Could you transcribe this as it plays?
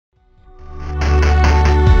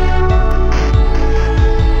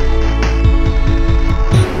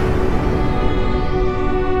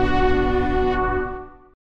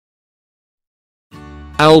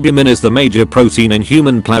Albumin is the major protein in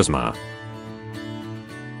human plasma.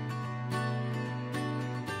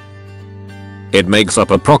 It makes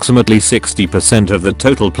up approximately 60% of the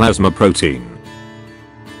total plasma protein.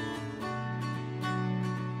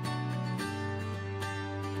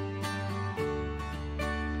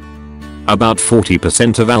 About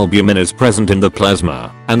 40% of albumin is present in the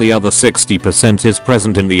plasma, and the other 60% is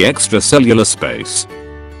present in the extracellular space.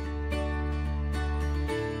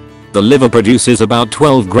 The liver produces about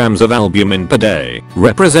 12 grams of albumin per day,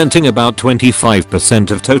 representing about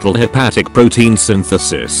 25% of total hepatic protein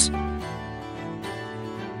synthesis.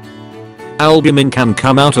 Albumin can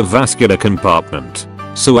come out of vascular compartment,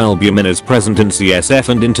 so albumin is present in CSF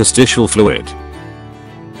and interstitial fluid.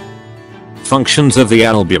 Functions of the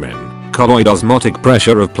albumin: colloid osmotic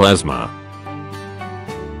pressure of plasma.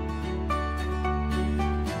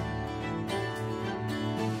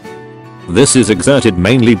 This is exerted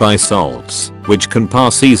mainly by salts, which can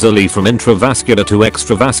pass easily from intravascular to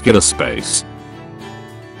extravascular space.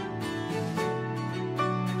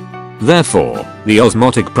 Therefore, the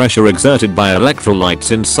osmotic pressure exerted by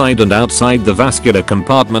electrolytes inside and outside the vascular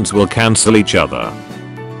compartments will cancel each other.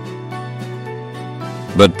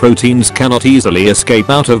 But proteins cannot easily escape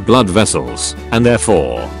out of blood vessels, and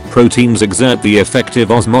therefore, proteins exert the effective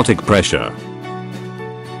osmotic pressure.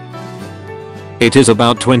 It is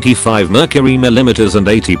about 25 mercury millimeters and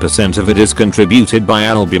 80% of it is contributed by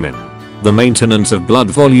albumin. The maintenance of blood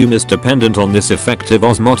volume is dependent on this effective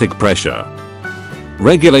osmotic pressure.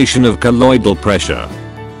 Regulation of colloidal pressure.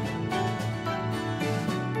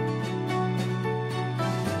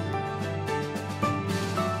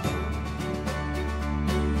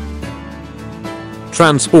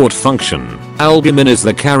 Transport function. Albumin is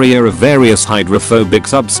the carrier of various hydrophobic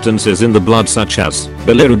substances in the blood such as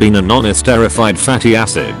bilirubin and non-esterified fatty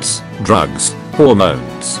acids, drugs,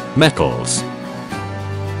 hormones, metals.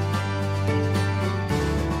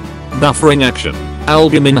 Buffering action.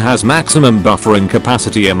 Albumin has maximum buffering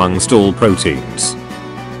capacity amongst all proteins.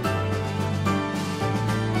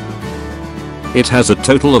 It has a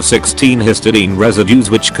total of 16 histidine residues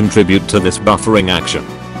which contribute to this buffering action.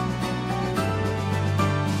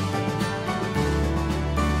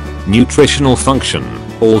 Nutritional function.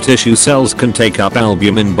 All tissue cells can take up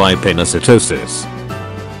albumin by pinocytosis.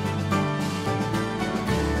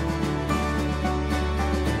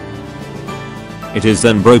 It is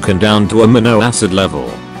then broken down to amino acid level,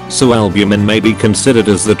 so albumin may be considered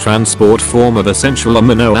as the transport form of essential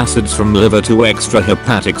amino acids from liver to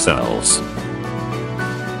extrahepatic cells.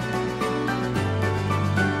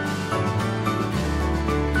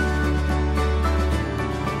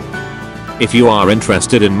 If you are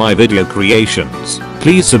interested in my video creations,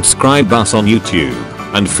 please subscribe us on YouTube,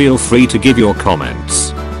 and feel free to give your comments.